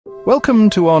Welcome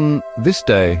to On This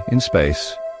Day in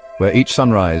Space, where each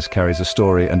sunrise carries a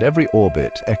story and every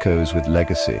orbit echoes with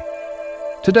legacy.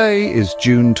 Today is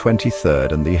June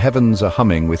 23rd and the heavens are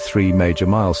humming with three major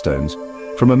milestones,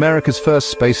 from America's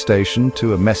first space station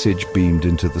to a message beamed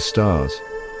into the stars.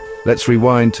 Let's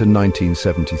rewind to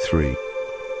 1973.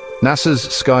 NASA's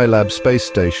Skylab space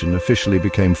station officially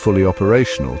became fully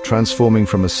operational, transforming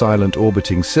from a silent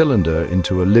orbiting cylinder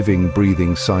into a living,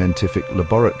 breathing scientific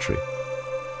laboratory.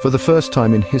 For the first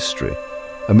time in history,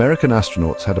 American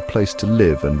astronauts had a place to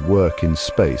live and work in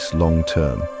space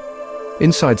long-term.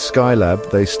 Inside Skylab,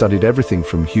 they studied everything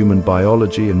from human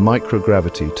biology and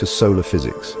microgravity to solar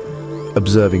physics,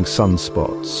 observing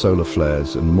sunspots, solar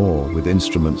flares, and more with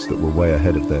instruments that were way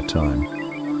ahead of their time.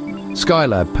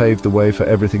 Skylab paved the way for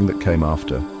everything that came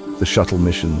after, the shuttle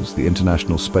missions, the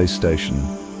International Space Station,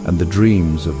 and the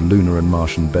dreams of lunar and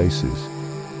Martian bases.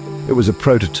 It was a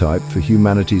prototype for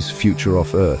humanity's future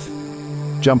off Earth.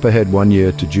 Jump ahead 1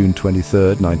 year to June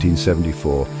 23rd,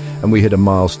 1974, and we hit a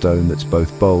milestone that's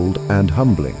both bold and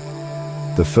humbling.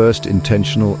 The first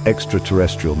intentional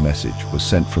extraterrestrial message was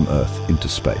sent from Earth into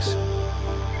space.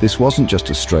 This wasn't just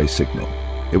a stray signal.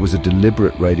 It was a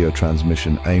deliberate radio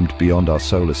transmission aimed beyond our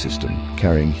solar system,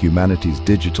 carrying humanity's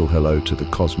digital hello to the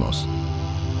cosmos.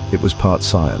 It was part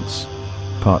science,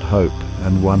 part hope,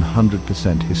 and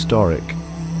 100% historic.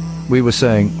 We were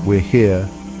saying, we're here,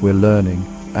 we're learning,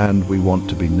 and we want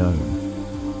to be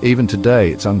known. Even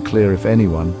today, it's unclear if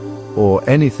anyone, or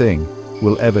anything,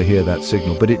 will ever hear that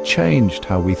signal, but it changed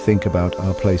how we think about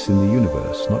our place in the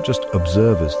universe, not just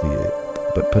observers,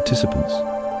 but participants.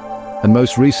 And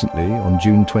most recently, on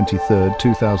June 23,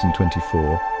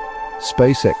 2024,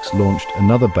 SpaceX launched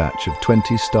another batch of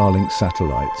 20 Starlink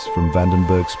satellites from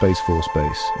Vandenberg Space Force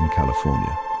Base in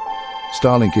California.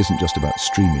 Starlink isn't just about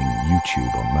streaming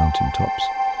YouTube on mountaintops.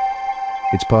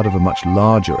 It's part of a much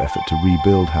larger effort to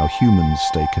rebuild how humans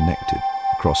stay connected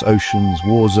across oceans,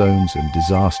 war zones, and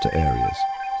disaster areas.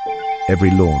 Every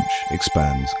launch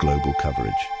expands global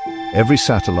coverage. Every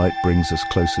satellite brings us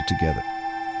closer together.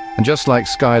 And just like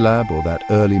Skylab or that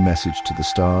early message to the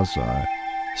stars,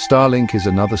 Starlink is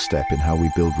another step in how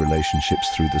we build relationships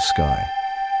through the sky.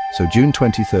 So June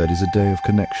 23rd is a day of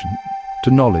connection, to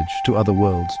knowledge, to other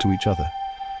worlds, to each other.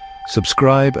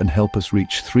 Subscribe and help us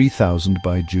reach 3,000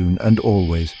 by June, and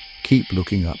always keep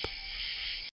looking up.